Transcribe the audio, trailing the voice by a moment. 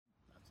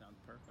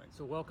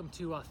So welcome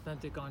to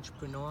Authentic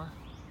Entrepreneur.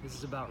 This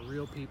is about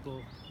real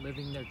people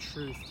living their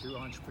truth through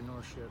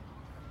entrepreneurship.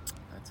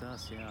 That's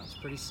us, yeah. It's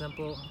pretty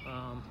simple.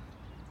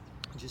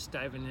 Just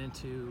diving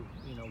into,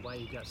 why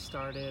you got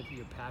started,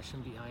 your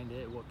passion behind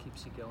it, what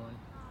keeps you going,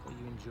 what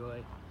you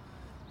enjoy.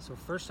 So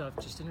first off,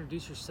 just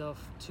introduce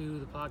yourself to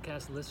the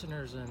podcast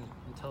listeners and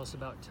tell us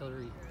about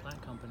Tillery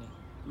Plant Company.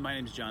 My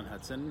name is John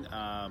Hudson.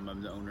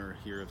 I'm the owner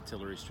here of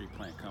Tillery Street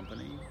Plant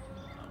Company.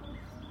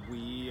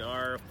 We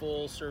are a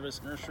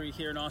full-service nursery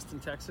here in Austin,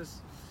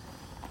 Texas,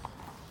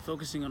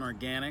 focusing on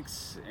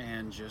organics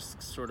and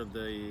just sort of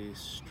the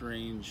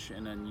strange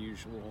and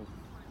unusual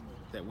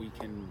that we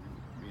can,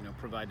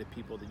 provide to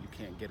people that you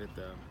can't get at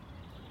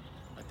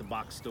the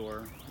box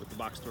store with the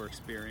box store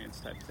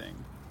experience type thing.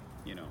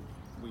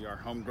 We are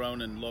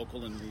homegrown and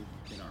local, and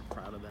we are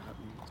proud of that.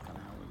 And it's kind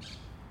of how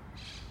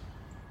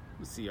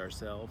we see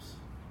ourselves.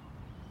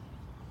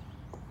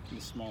 The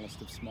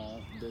smallest of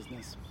small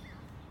business.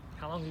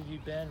 How long have you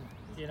been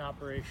in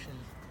operation?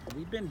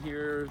 We've been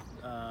here,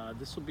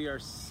 this will be our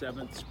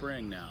 7th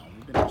spring now.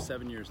 We've been here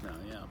 7 years now,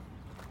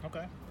 yeah.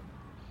 Okay.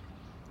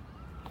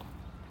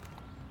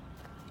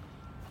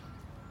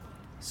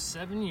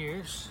 7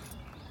 years.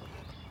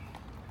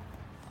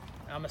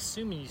 I'm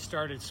assuming you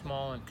started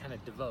small and kind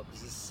of developed,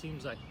 because this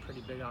seems like a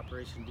pretty big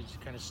operation. Did you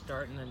kind of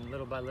start and then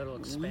little by little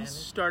expand We it?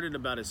 started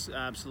about as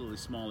absolutely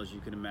small as you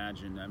can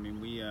imagine. I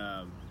mean,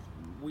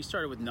 we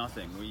started with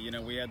nothing.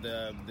 We had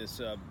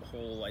this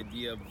whole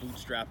idea of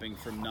bootstrapping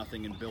from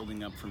nothing and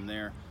building up from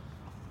there.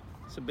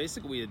 So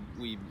basically,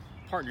 we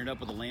partnered up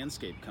with a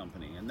landscape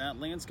company, and that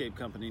landscape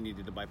company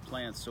needed to buy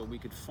plants, so we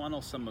could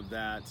funnel some of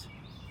that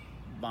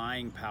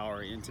buying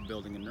power into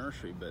building a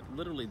nursery. But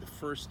literally, the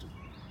first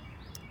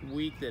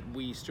week that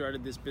we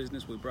started this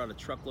business, we brought a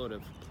truckload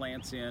of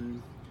plants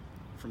in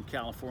from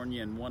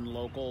California and one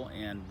local,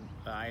 and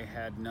I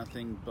had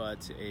nothing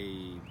but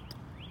a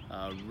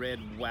red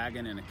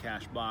wagon and a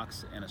cash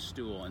box and a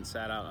stool, and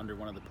sat out under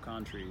one of the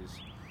pecan trees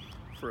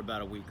for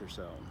about a week or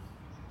so.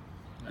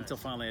 Nice. Until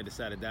finally I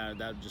decided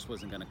that just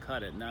wasn't going to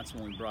cut it, and that's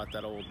when we brought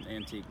that old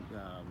antique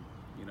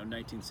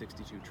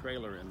 1962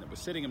 trailer in that was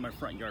sitting in my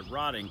front yard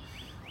rotting.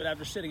 But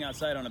after sitting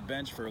outside on a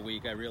bench for a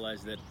week, I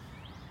realized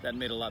that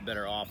made a lot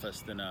better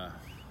office than a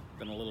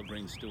little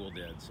green stool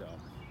did. So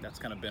that's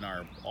kind of been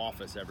our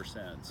office ever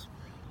since.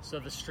 So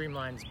the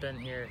Streamline's been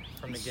here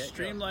from the get-go?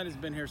 Streamline has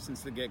been here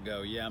since the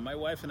get-go, yeah. My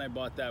wife and I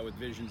bought that with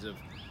visions of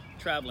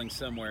traveling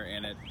somewhere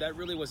in it. That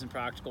really wasn't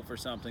practical for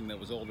something that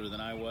was older than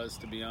I was,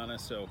 to be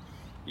honest. So,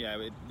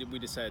 yeah, we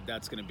decided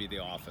that's going to be the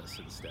office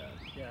instead.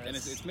 Yeah, and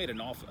it's made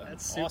an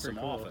awesome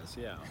cool. office,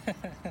 yeah.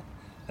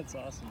 That's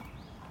awesome.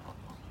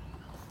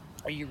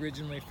 Are you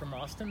originally from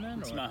Austin then?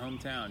 It's my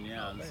hometown,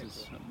 yeah. Oh, this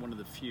is cool. one of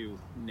the few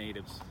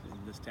natives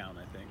in this town,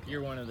 I think.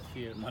 You're one of the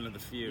few. One of the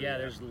few. Yeah,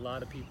 there's a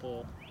lot of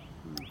people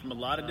from a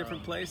lot of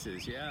different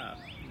places, yeah.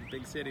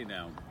 Big city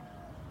now.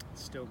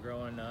 Still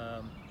growing.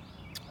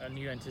 And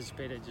you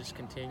anticipate it just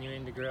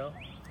continuing to grow?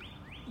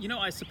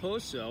 I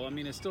suppose so. I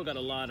mean, it's still got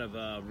a lot of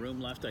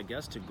room left, I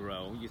guess, to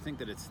grow. You think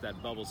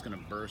that bubble's going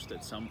to burst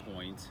at some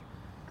point.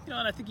 And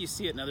I think you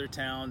see it in other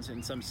towns,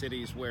 in some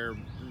cities where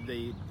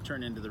they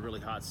turn into the really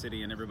hot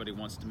city and everybody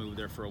wants to move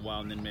there for a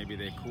while, and then maybe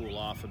they cool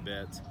off a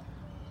bit.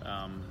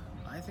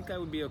 I think I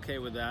would be okay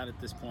with that at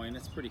this point.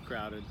 It's pretty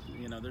crowded.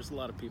 There's a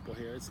lot of people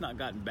here. It's not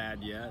gotten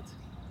bad yet.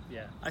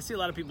 Yeah. I see a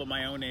lot of people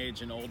my own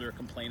age and older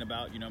complain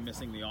about,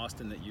 missing the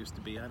Austin that used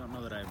to be. I don't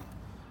know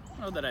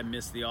that I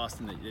miss the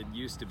Austin that it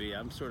used to be.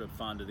 I'm sort of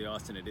fond of the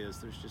Austin it is.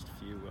 There's just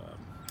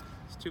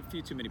a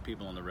few too many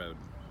people on the road.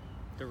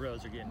 The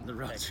roads are getting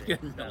really crowded,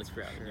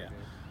 sure, yeah.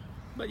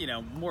 Dude.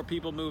 But more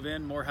people move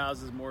in, more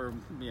houses, more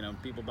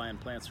people buying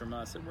plants from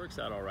us. It works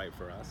out all right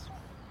for us.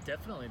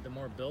 Definitely, the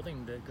more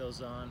building that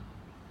goes on,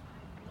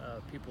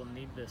 people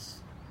need this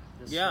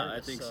yeah,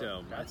 service, I think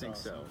so. I think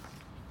awesome.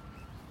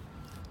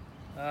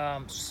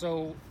 so.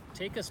 So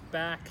take us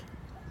back,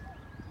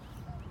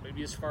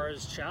 maybe as far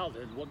as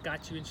childhood. What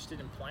got you interested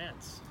in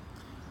plants?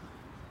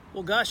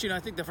 Well, gosh, I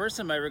think the first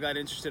time I ever got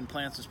interested in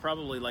plants was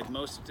probably like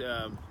most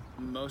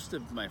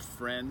of my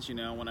friends.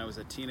 When I was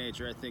a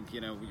teenager, I think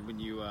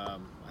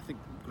I think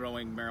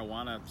growing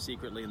marijuana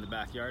secretly in the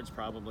backyard is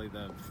probably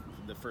the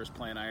first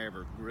plant I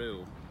ever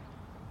grew.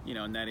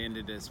 And that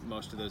ended as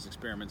most of those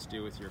experiments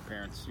do with your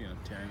parents,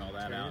 tearing all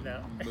that out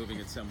and moving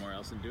it somewhere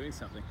else and doing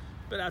something.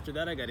 But after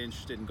that, I got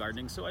interested in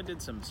gardening, so I did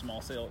some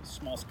small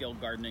scale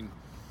gardening,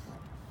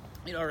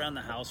 around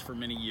the house for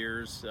many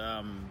years,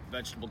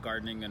 vegetable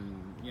gardening and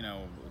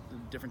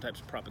different types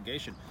of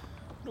propagation.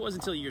 It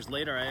wasn't until years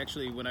later,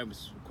 when I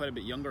was quite a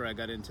bit younger, I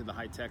got into the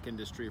high-tech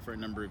industry for a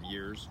number of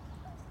years,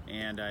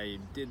 and I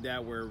did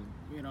that where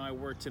I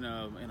worked in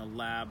a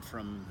lab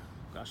from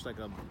like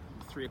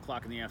 3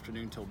 o'clock in the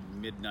afternoon till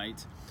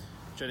midnight,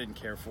 which I didn't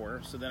care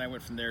for. So then I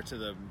went from there to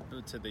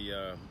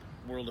the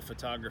world of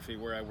photography,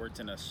 where I worked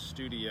in a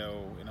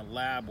studio in a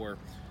lab where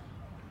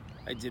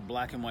I did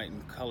black and white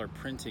and color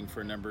printing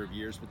for a number of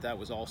years. But that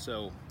was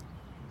also,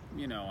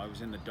 I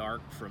was in the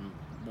dark from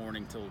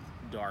morning till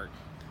dark.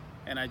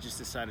 And I just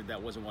decided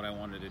that wasn't what I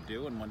wanted to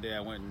do. And one day I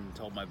went and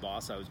told my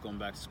boss I was going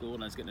back to school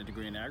and I was getting a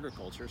degree in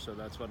agriculture. So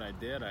that's what I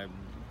did. I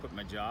quit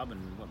my job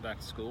and went back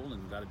to school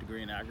and got a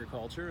degree in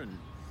agriculture. And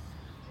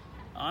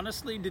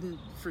honestly didn't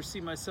foresee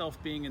myself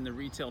being in the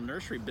retail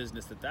nursery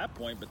business at that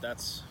point, but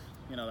that's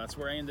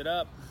where I ended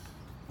up.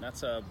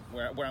 That's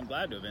where I'm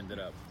glad to have ended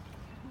up.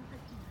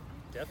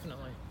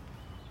 Definitely.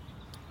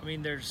 I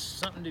mean, there's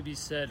something to be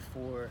said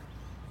for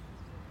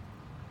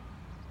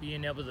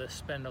being able to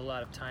spend a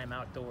lot of time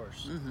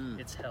outdoors. Mm-hmm.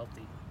 It's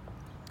healthy.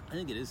 I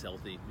think it is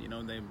healthy.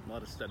 A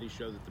lot of studies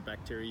show that the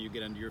bacteria you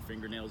get under your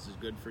fingernails is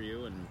good for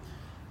you, and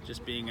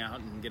just being out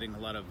and getting a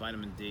lot of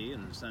vitamin D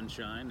and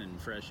sunshine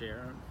and fresh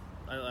air.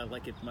 I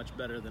like it much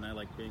better than I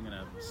like being in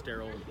a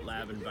sterile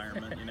lab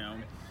environment,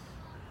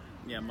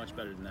 Yeah, much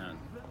better than that.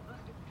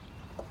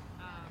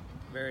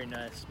 Very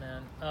nice,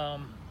 man.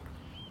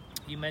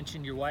 You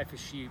mentioned your wife. Is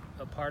she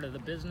a part of the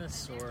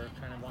business or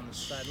kind of on the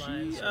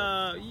sidelines?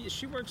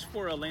 She works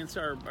for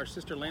our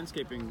sister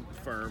landscaping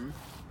firm.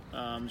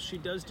 She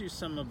does do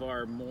some of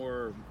our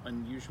more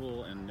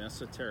unusual and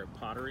esoteric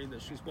pottery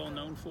that she's well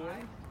known for,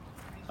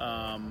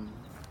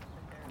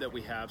 that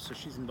we have. So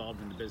she's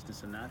involved in the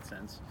business in that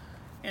sense.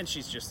 And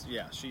she's just,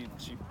 she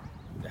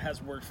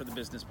has worked for the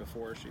business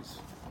before. She's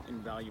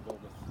invaluable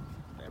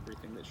with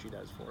everything that she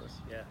does for us.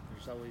 Yeah,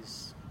 there's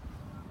always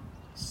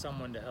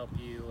someone to help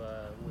you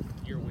with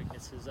your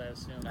weaknesses, I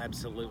assume.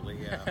 Absolutely,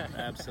 yeah,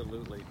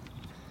 absolutely.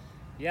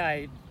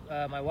 Yeah,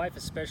 my wife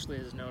especially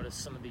has noticed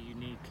some of the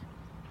unique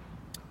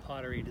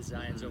pottery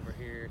designs over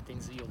here,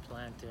 things that you'll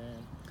plant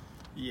in.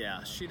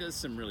 Yeah, she does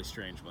some really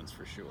strange ones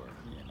for sure.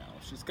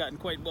 She's gotten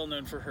quite well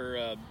known for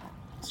her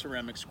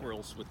ceramic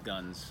squirrels with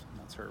guns.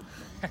 That's her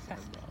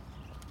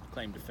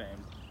claim to fame.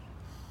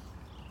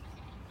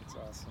 That's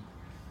awesome.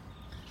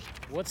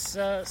 What's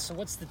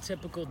the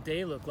typical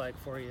day look like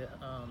for you?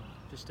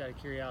 Just out of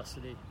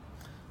curiosity.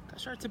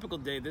 Gosh, our typical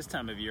day this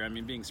time of year,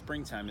 being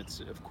springtime, it's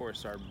of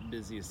course our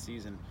busiest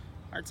season.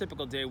 Our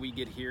typical day, we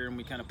get here and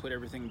we kind of put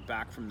everything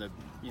back from the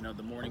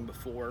morning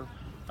before.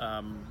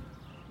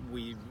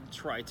 We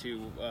try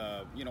to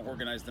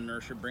organize the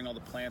nursery, bring all the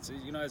plants.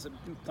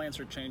 Plants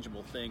are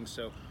changeable things,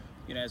 so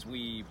as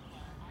we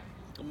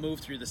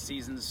move through the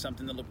seasons,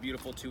 something that looked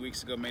beautiful 2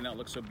 weeks ago may not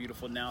look so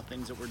beautiful now.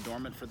 Things that were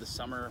dormant for the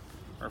summer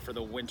or for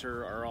the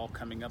winter are all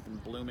coming up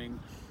and blooming.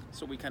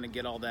 So we kind of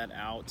get all that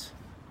out.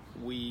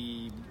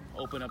 We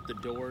open up the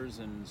doors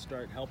and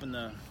start helping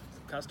the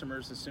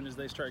customers as soon as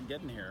they start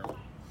getting here.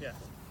 Yeah.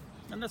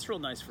 And that's real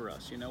nice for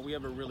us. We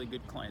have a really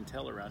good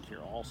clientele around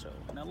here also.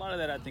 And a lot of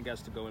that I think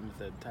has to go in with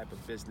the type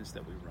of business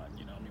that we run.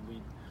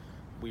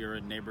 We are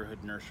a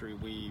neighborhood nursery.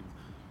 We,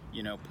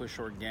 push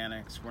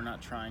organics. We're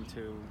not trying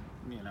to,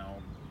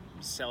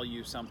 sell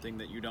you something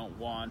that you don't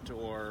want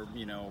or,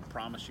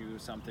 promise you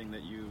something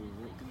that you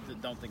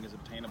don't think is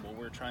obtainable.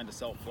 We're trying to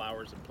sell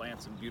flowers and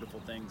plants and beautiful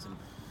things and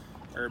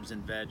herbs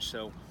and veg.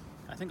 So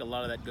I think a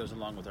lot of that goes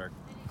along with our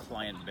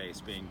client base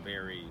being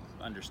very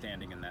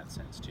understanding in that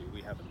sense too.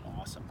 We have an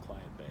awesome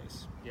client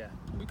base. Yeah.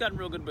 We've gotten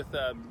real good with,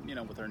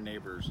 with our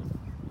neighbors.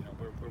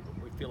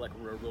 We feel like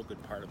we're a real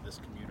good part of this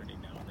community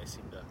now, and they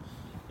seem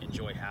to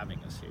enjoy having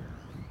us here.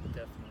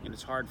 Definitely. And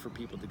it's hard for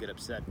people to get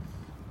upset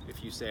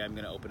if you say I'm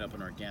going to open up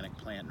an organic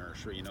plant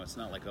nursery. It's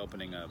not like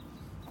opening a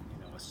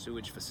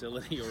sewage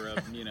facility or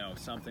a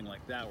something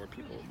like that where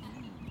people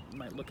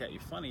might look at you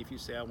funny. If you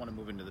say I want to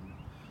move into the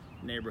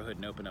neighborhood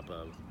and open up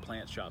a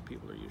plant shop,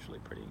 people are usually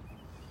pretty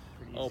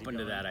open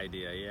to that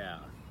idea. Yeah,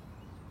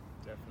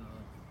 definitely.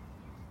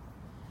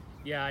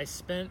 Yeah, I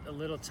spent a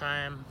little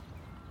time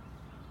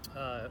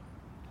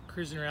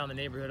cruising around the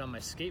neighborhood on my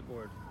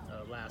skateboard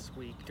last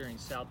week during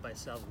South by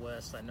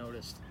Southwest. I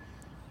noticed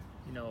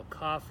a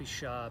coffee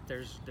shop.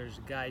 There's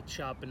a guy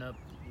chopping up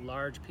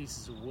large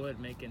pieces of wood,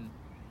 making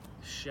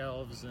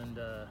shelves and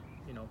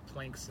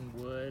planks and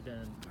wood.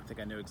 And I think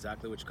I know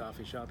exactly which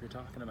coffee shop you're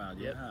talking about.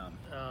 Yep.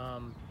 Yeah.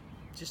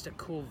 Just a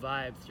cool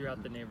vibe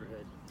throughout the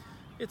neighborhood.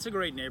 It's a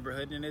great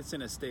neighborhood, and it's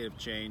in a state of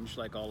change,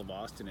 like all of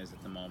Austin is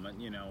at the moment.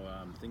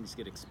 Things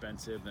get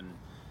expensive, and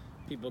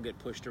people get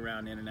pushed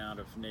around in and out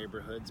of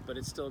neighborhoods, but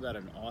it's still got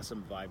an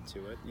awesome vibe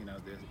to it.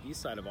 The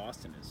east side of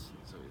Austin is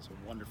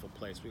a wonderful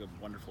place. We have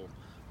wonderful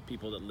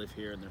people that live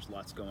here, and there's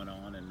lots going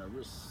on, and a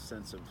real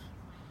sense of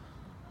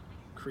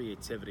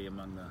creativity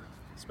among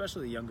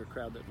especially the younger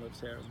crowd that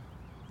lives here.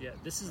 Yeah,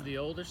 this is the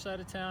older side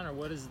of town, or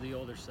what is the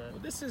older side?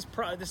 Well, this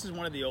is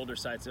one of the older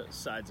sides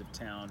of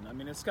town.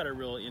 It's got a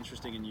real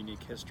interesting and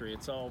unique history.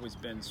 It's always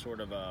been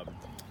sort of a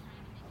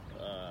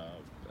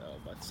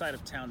side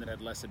of town that had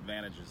less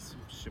advantages,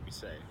 should we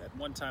say. At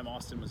one time,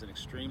 Austin was an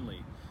extremely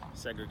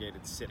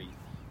segregated city,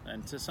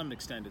 and to some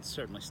extent, it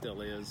certainly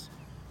still is.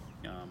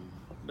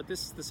 But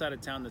this is the side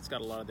of town that's got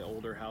a lot of the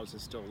older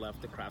houses still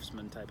left, the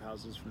craftsman type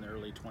houses from the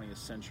early 20th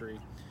century,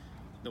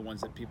 the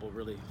ones that people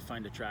really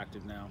find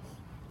attractive now.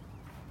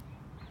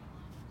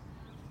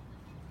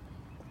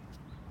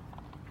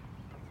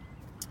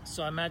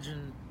 So I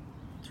imagine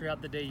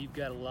throughout the day you've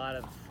got a lot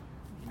of,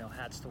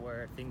 hats to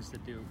wear, things to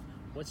do.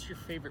 What's your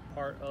favorite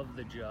part of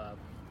the job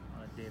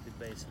on a daily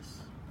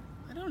basis?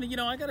 I I don't,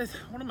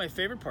 one of my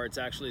favorite parts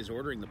actually is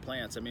ordering the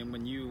plants. I mean,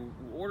 when you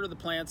order the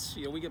plants,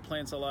 we get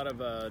plants, a lot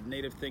of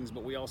native things,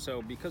 but we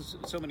also, because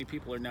so many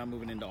people are now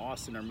moving into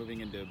Austin, are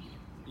moving into,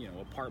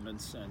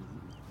 apartments and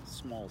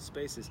small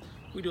spaces,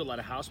 we do a lot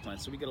of house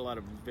plants, so we get a lot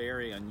of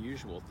very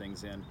unusual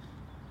things in.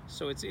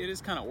 So it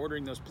is kind of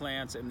ordering those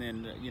plants, and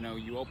then,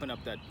 you open up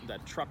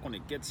that truck when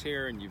it gets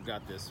here, and you've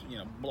got this,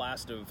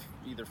 blast of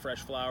either fresh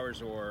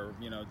flowers or,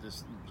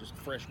 this just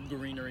fresh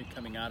greenery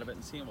coming out of it,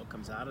 and seeing what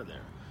comes out of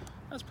there.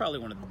 That's probably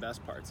one of the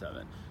best parts of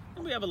it.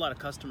 And we have a lot of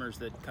customers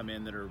that come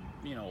in that are,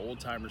 old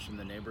timers from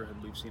the neighborhood.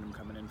 We've seen them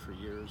coming in for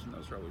years, and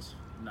those are always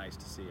nice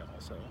to see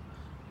also.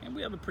 And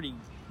we have a pretty,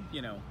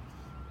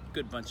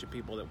 good bunch of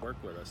people that work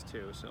with us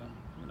too. So,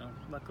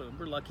 luckily,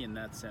 we're lucky in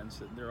that sense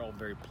that they're all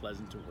very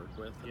pleasant to work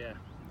with. Yeah.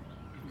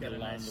 Get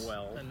along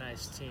well. A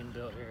nice team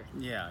built here.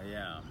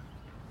 Yeah.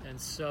 And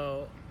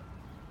so,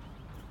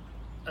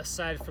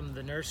 aside from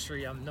the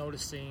nursery, I'm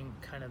noticing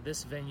kind of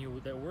this venue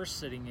that we're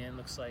sitting in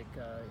looks like,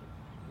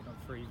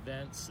 for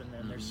events, and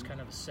then there's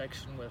kind of a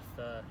section with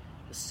the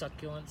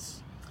succulents.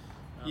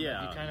 Have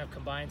you kind of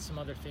combined some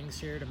other things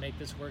here to make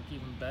this work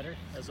even better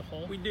as a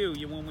whole? We do.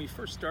 When we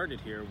first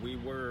started here, we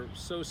were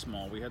so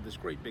small. We had this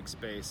great big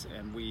space,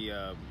 and we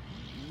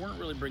weren't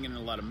really bringing in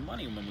a lot of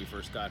money when we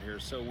first got here.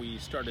 So we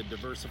started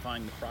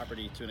diversifying the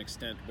property to an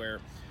extent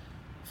where,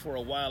 for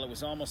a while, it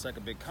was almost like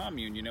a big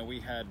commune. We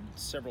had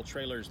several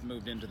trailers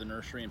moved into the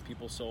nursery, and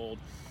people sold,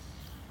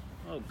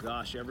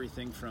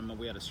 everything from,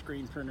 we had a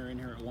screen printer in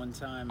here at one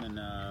time, and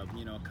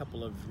a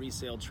couple of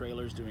resale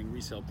trailers doing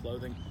resale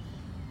clothing.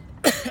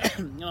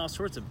 All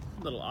sorts of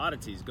little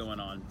oddities going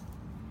on.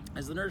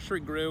 As the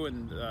nursery grew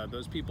and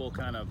those people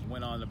kind of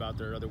went on about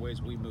their other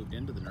ways, we moved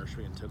into the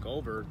nursery and took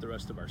over the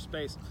rest of our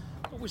space.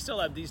 But we still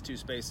have these two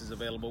spaces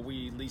available.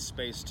 We lease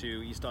space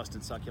to East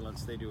Austin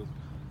Succulents. They do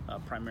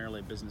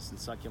primarily business in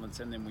succulents.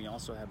 And then we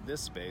also have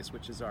this space,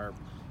 which is our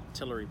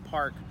Tillery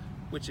Park,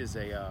 which is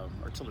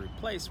or Tillery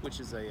Place, which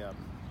is a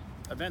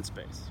event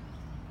space.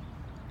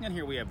 And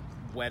here we have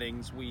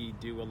weddings. We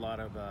do a lot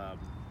of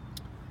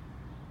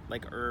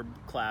like herb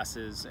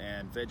classes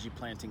and veggie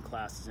planting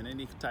classes, and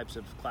any types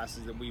of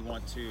classes that we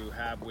want to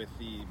have with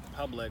the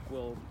public.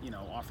 We'll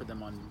offer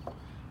them on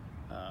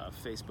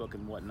Facebook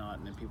and whatnot,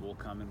 and then people will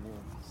come and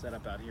we'll set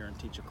up out here and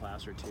teach a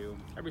class or two.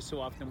 Every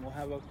so often we'll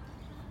have a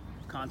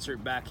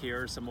concert back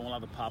here. Someone will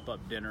have a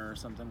pop-up dinner or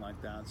something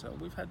like that. So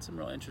we've had some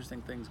real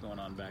interesting things going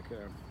on back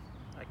here.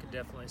 I could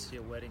definitely see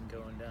a wedding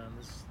going down.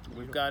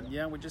 We've got,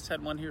 we just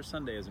had one here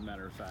Sunday, as a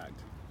matter of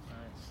fact.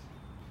 Nice.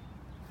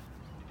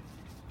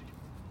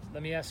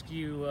 Let me ask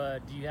you,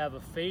 do you have a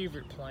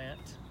favorite plant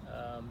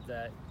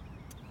that,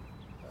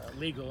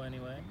 legal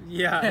anyway?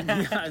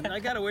 Yeah, I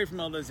got away from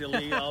all those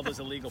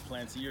illegal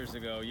plants years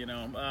ago,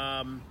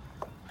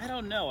 I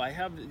don't know.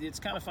 It's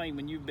kind of funny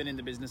when you've been in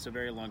the business a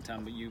very long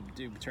time, but you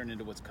do turn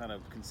into what's kind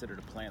of considered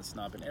a plant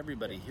snob, and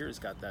everybody here has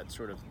got that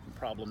sort of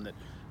problem that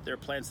there are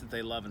plants that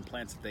they love and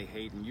plants that they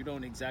hate, and you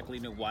don't exactly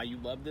know why you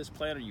love this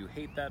plant or you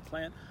hate that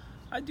plant.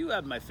 I do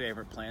have my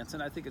favorite plants,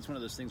 and I think it's one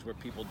of those things where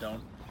people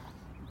don't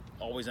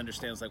always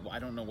understand. It's like, well, I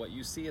don't know what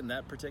you see in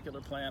that particular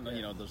plant.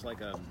 Yeah. There's like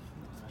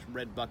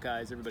red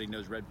buckeyes. Everybody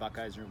knows red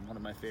buckeyes are one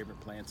of my favorite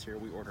plants here.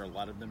 We order a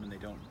lot of them, and they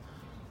don't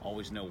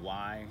always know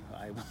why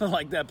I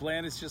like that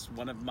plant. It's just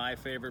one of my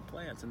favorite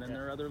plants. And then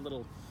there are other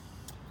little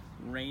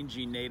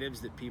rangy natives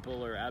that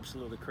people are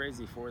absolutely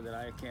crazy for that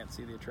I can't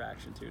see the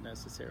attraction to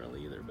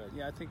necessarily either. But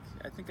yeah, I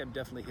think I've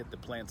definitely hit the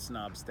plant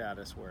snob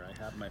status where I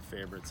have my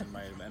favorites and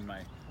my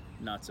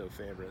not so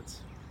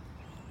favorites.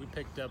 We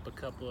picked up a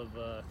couple of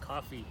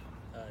coffee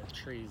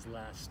trees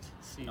last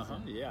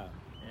season. Yeah.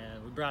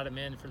 And we brought them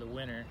in for the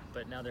winter,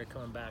 but now they're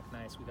coming back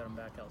nice. We got them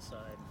back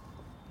outside.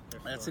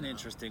 That's an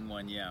interesting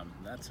one, yeah.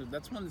 That's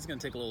one that's going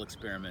to take a little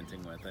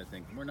experimenting with, I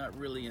think. We're not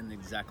really in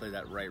exactly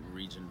that right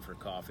region for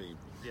coffee.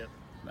 Yep.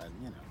 But,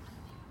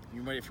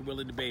 if you're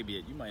willing to baby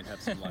it, you might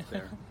have some luck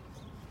there.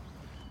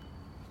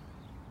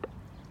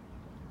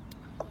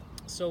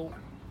 So,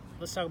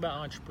 let's talk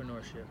about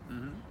entrepreneurship.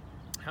 Mm-hmm.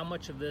 How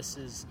much of this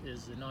is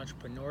an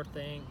entrepreneur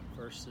thing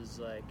versus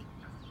like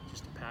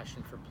just a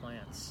passion for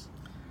plants?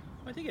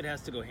 I think it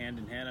has to go hand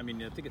in hand. I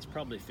mean, I think it's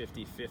probably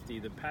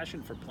 50-50. The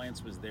passion for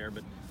plants was there,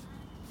 but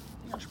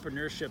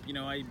entrepreneurship,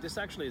 this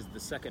actually is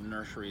the second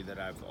nursery that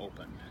I've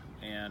opened.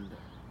 And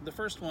the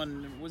first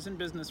one was in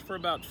business for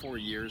about 4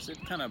 years. It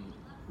kind of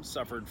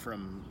suffered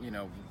from,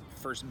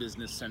 first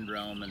business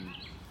syndrome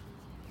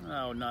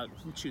and not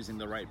choosing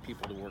the right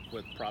people to work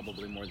with,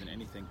 probably more than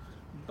anything.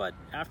 But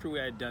after we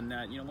had done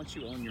that, once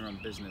you own your own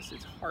business,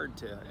 it's hard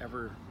to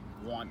ever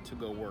want to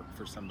go work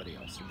for somebody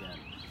else again.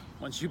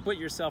 Once you put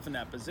yourself in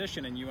that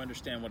position and you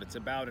understand what it's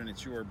about and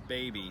it's your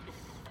baby,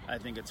 I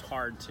think it's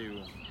hard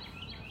to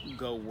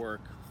go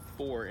work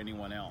for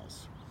anyone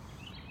else.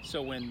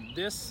 So when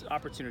this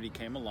opportunity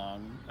came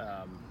along,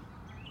 I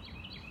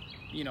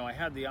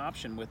had the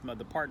option with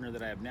the partner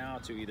that I have now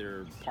to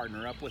either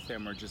partner up with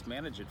him or just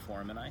manage it for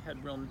him, and I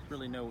had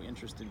really no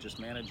interest in just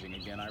managing.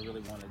 Again, I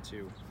really wanted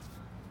to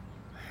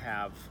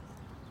have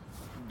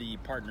the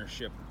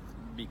partnership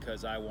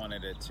because I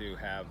wanted it to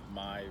have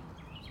my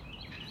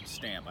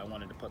stamp. I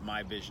wanted to put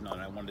my vision on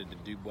it. I wanted to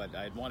do what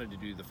I wanted to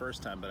do the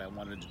first time, but I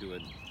wanted to do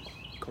it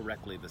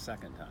correctly the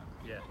second time.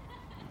 Yeah.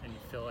 And you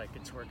feel like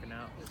it's working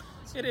out?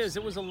 It is.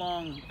 It was a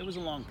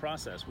long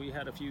process. We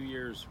had a few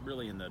years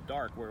really in the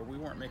dark where we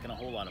weren't making a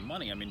whole lot of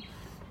money. I mean,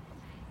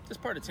 this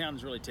part of town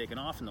has really taken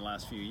off in the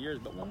last few years,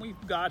 but when we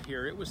got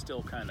here, it was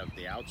still kind of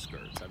the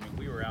outskirts. I mean,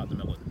 we were out in the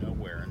middle of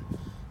nowhere,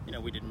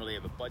 and we didn't really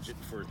have a budget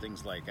for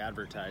things like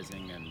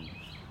advertising and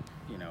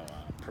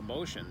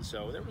promotion.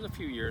 So there was a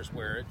few years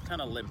where it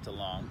kind of limped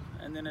along,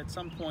 and then at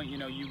some point,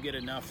 you get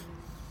enough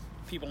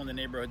people in the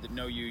neighborhood that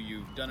know you.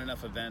 You've done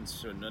enough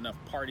events and enough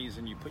parties,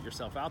 and you put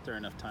yourself out there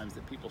enough times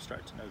that people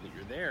start to know that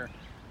you're there,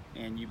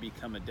 and you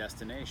become a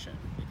destination.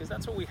 Because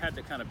that's what we had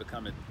to kind of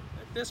become at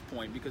this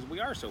point, because we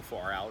are so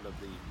far out of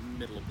the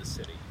middle of the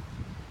city.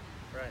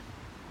 Right.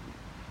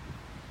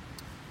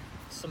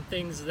 Some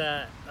things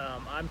that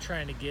I'm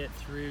trying to get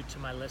through to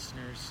my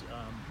listeners.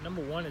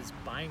 Number one is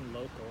buying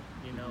local.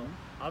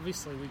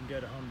 Obviously we can go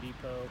to Home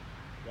Depot,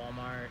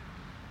 Walmart,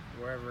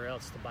 wherever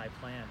else to buy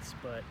plants,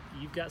 but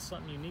you've got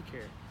something unique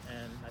here,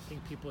 and I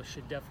think people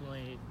should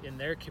definitely, in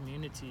their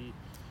community,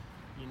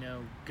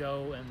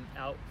 go and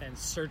out and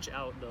search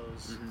out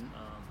those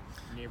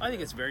neighborhoods. I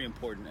think it's very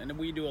important, and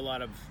we do a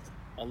lot of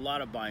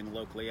buying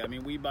locally. I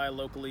mean, we buy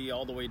locally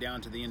all the way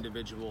down to the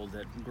individual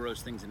that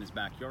grows things in his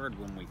backyard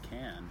when we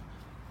can,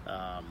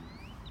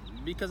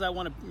 because I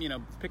want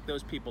to pick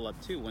those people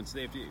up too.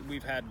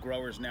 We've had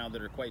growers now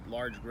that are quite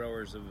large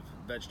growers of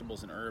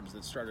vegetables and herbs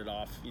that started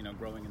off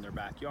growing in their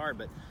backyard,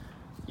 but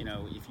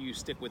if you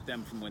stick with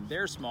them from when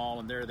they're small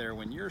and they're there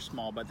when you're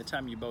small, by the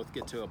time you both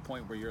get to a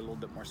point where you're a little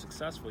bit more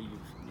successful,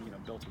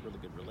 you've built a really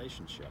good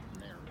relationship,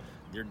 and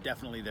they're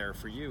definitely there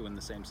for you in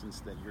the same sense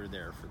that you're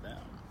there for them.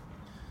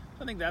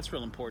 I think that's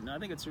real important. I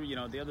think it's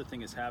the other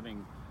thing is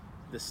having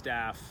the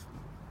staff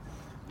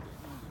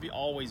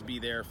always be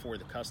there for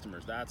the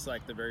customers. That's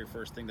like the very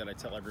first thing that I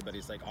tell everybody.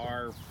 It's like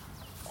our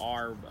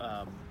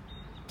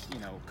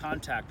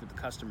contact with the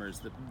customers,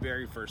 the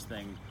very first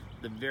thing,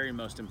 the very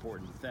most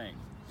important thing.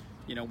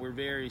 We're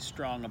very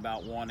strong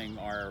about wanting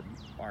our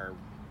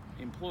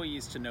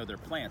employees to know their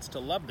plants, to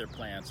love their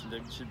plants,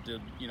 to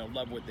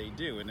love what they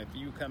do. And if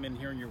you come in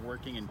here and you're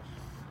working and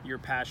your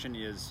passion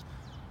is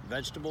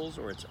vegetables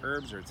or it's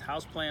herbs or it's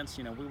houseplants,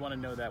 we want to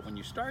know that when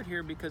you start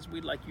here, because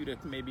we'd like you to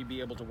maybe be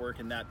able to work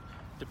in that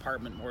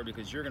department more,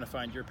 because you're going to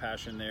find your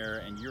passion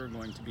there and you're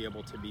going to be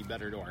able to be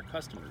better to our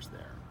customers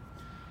there.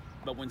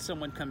 But when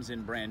someone comes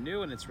in brand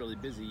new and it's really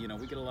busy,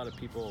 we get a lot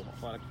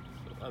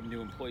of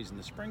new employees in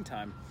the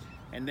springtime,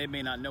 and they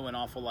may not know an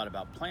awful lot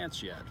about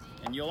plants yet.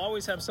 And you'll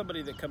always have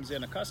somebody that comes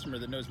in, a customer,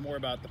 that knows more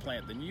about the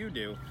plant than you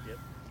do. Yep.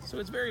 So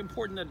it's very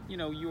important that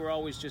you are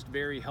always just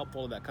very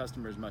helpful to that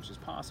customer as much as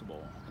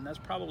possible, and that's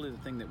probably the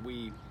thing that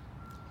we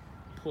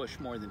push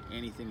more than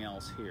anything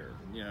else here.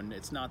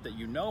 It's not that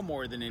you know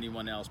more than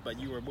anyone else, but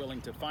you are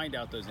willing to find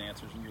out those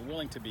answers, and you're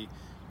willing to be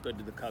good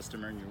to the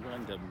customer, and you're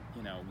willing to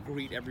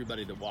greet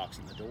everybody that walks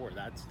in the door.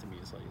 That to me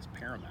is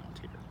paramount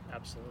here.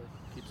 Absolutely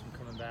keeps them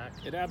coming back.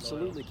 It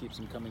absolutely keeps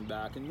them coming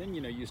back, and then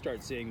you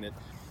start seeing that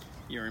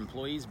your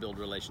employees build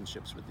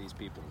relationships with these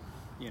people.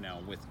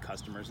 With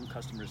customers, and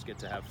customers get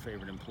to have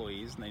favorite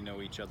employees, and they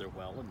know each other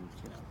well, and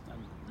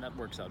that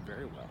works out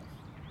very well.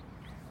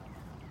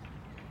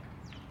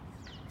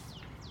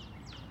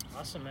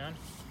 Awesome, man.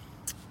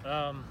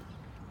 Well,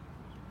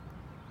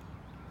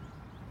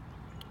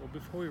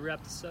 before we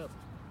wrap this up,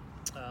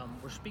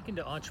 we're speaking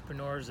to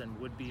entrepreneurs and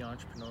would-be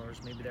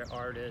entrepreneurs. Maybe they're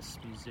artists,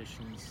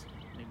 musicians,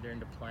 maybe they're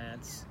into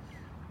plants,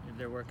 maybe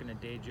they're working a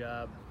day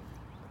job.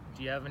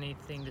 Do you have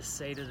anything to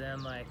say to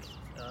them,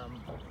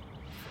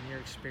 from your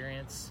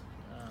experience?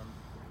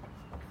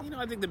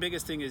 I think the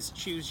biggest thing is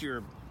choose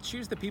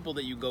the people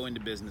that you go into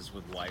business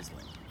with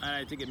wisely. And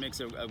I think it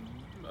makes a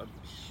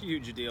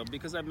huge deal,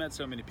 because I've met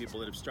so many people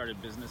that have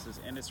started businesses,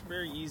 and it's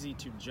very easy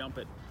to jump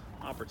at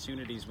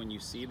opportunities when you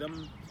see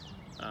them,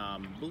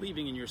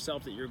 believing in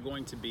yourself that you're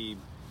going to be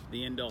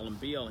the end all and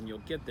be all and you'll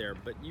get there.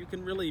 But you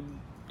can really,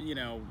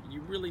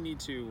 you really need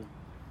to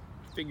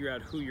figure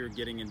out who you're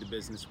getting into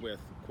business with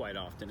quite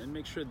often, and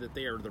make sure that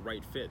they are the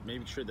right fit.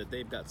 Make sure that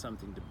they've got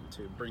something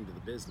to bring to the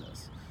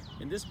business.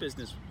 In this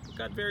business, we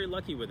got very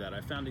lucky with that.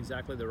 I found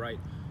exactly the right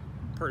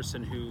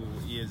person who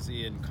is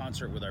in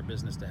concert with our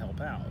business to help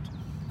out.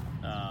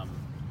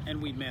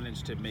 And we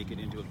managed to make it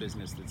into a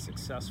business that's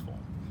successful.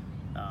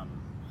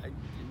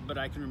 But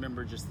I can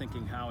remember just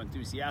thinking how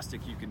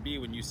enthusiastic you can be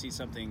when you see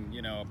something,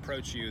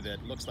 approach you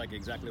that looks like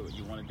exactly what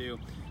you want to do.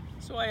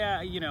 So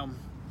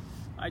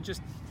I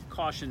just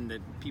caution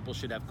that people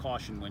should have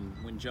caution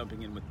when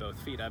jumping in with both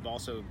feet. I've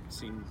also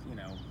seen,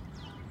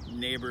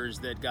 neighbors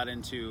that got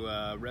into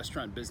a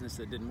restaurant business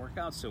that didn't work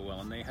out so well,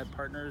 and they had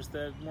partners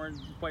that weren't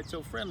quite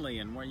so friendly,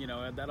 and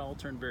that all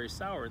turned very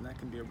sour, and that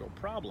can be a real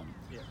problem.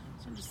 Yeah.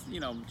 So just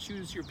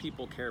choose your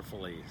people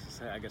carefully.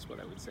 I guess what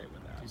I would say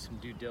with that. Do some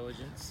due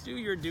diligence. Do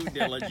your due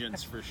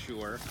diligence for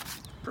sure.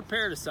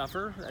 Prepare to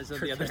suffer, as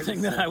the other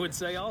thing that I would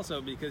say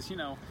also, because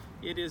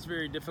it is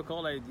very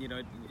difficult.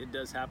 It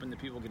does happen that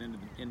people get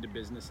into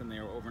business and they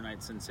are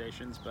overnight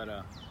sensations, but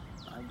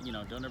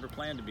don't ever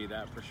plan to be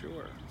that for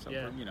sure. So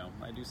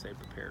I do say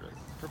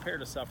prepare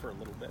to suffer a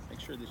little bit. Make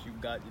sure that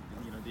you've got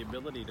the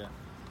ability to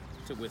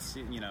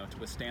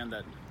withstand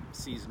that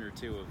season or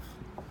two of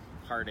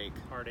heartache.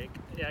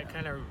 Yeah, it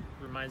kind of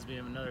reminds me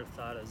of another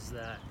thought, is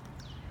that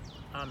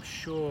I'm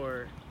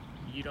sure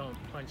you don't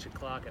punch a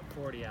clock at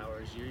 40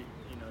 hours.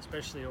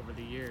 Especially over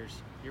the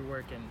years, you're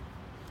working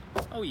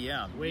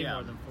way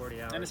more than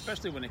 40 hours. And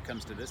especially when it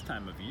comes to this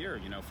time of year,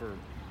 for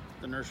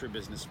the nursery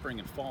business, spring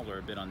and fall are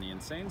a bit on the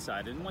insane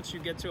side. And once you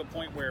get to a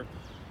point where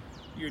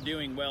you're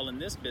doing well in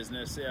this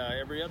business,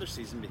 every other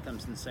season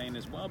becomes insane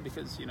as well,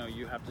 because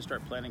you have to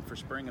start planning for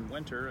spring and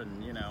winter,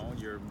 and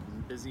you're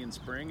busy in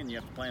spring and you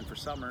have to plan for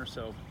summer.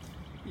 So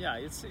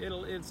it's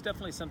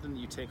definitely something that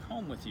you take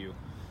home with you.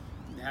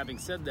 Having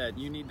said that,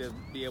 you need to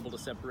be able to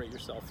separate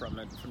yourself from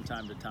it from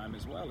time to time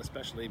as well,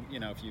 especially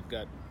if you've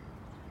got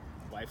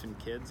wife and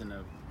kids and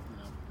a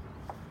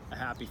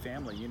happy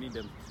family. You need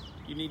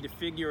to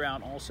figure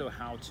out also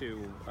how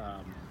to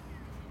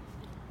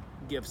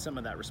give some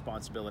of that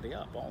responsibility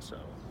up also,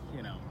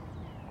 and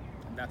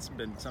that's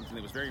been something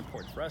that was very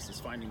important for us,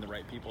 is finding the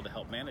right people to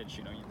help manage.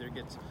 There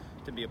gets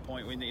to be a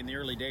point when in the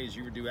early days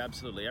you would do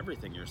absolutely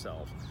everything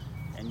yourself,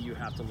 and you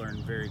have to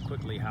learn very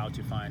quickly how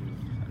to find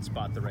and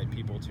spot the right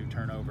people to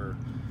turn over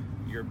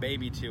your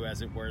baby to,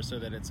 as it were, so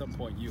that at some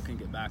point you can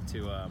get back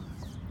to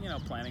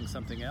planning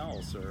something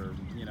else, or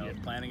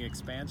planning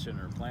expansion,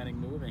 or planning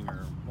moving,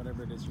 or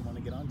whatever it is you want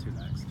to get onto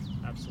next.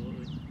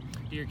 Absolutely.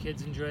 Do your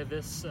kids enjoy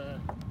this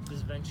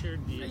venture?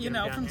 Do you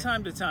from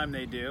time to time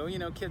they do.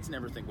 Kids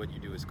never think what you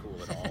do is cool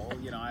at all.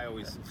 I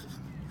always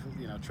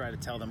try to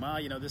tell them,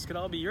 this could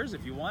all be yours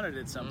if you wanted it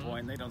at some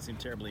point. And they don't seem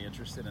terribly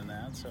interested in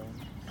that. So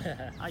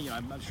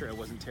I'm sure I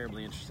wasn't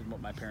terribly interested in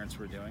what my parents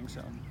were doing.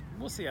 So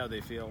we'll see how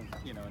they feel,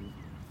 in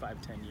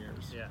 5-10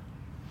 years. Yeah.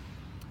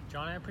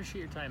 John, I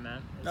appreciate your time,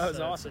 man. It's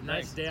awesome. It's a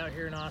nice day out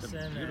here in Austin.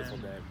 It's a beautiful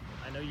day.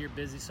 I know you're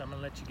busy, so I'm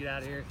going to let you get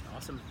out of here.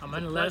 Awesome. I'm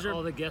going to let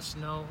all the guests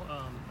know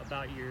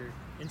about your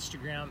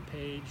Instagram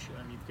page.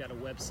 You've got a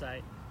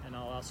website, and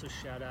I'll also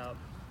shout out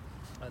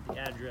the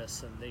address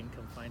so they can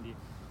come find you.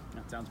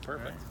 That sounds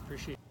perfect. Right.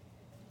 Appreciate it.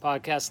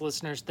 Podcast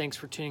listeners, thanks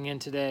for tuning in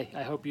today.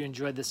 I hope you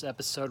enjoyed this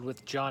episode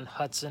with John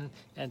Hudson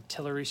and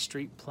Tillery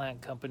Street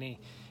Plant Company.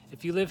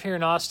 If you live here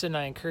in Austin,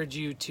 I encourage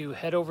you to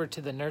head over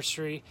to the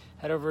nursery,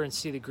 head over and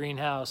see the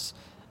greenhouse,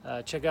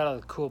 check out all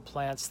the cool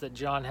plants that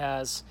John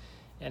has.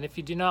 And if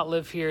you do not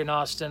live here in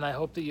Austin, I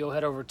hope that you'll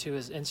head over to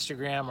his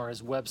Instagram or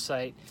his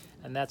website,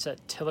 and that's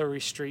at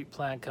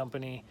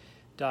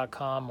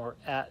TilleryStreetPlantCompany.com or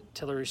at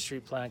Tillery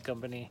Street Plant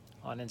Company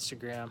on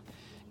Instagram.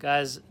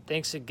 Guys,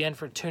 thanks again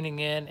for tuning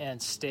in, and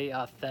stay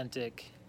authentic.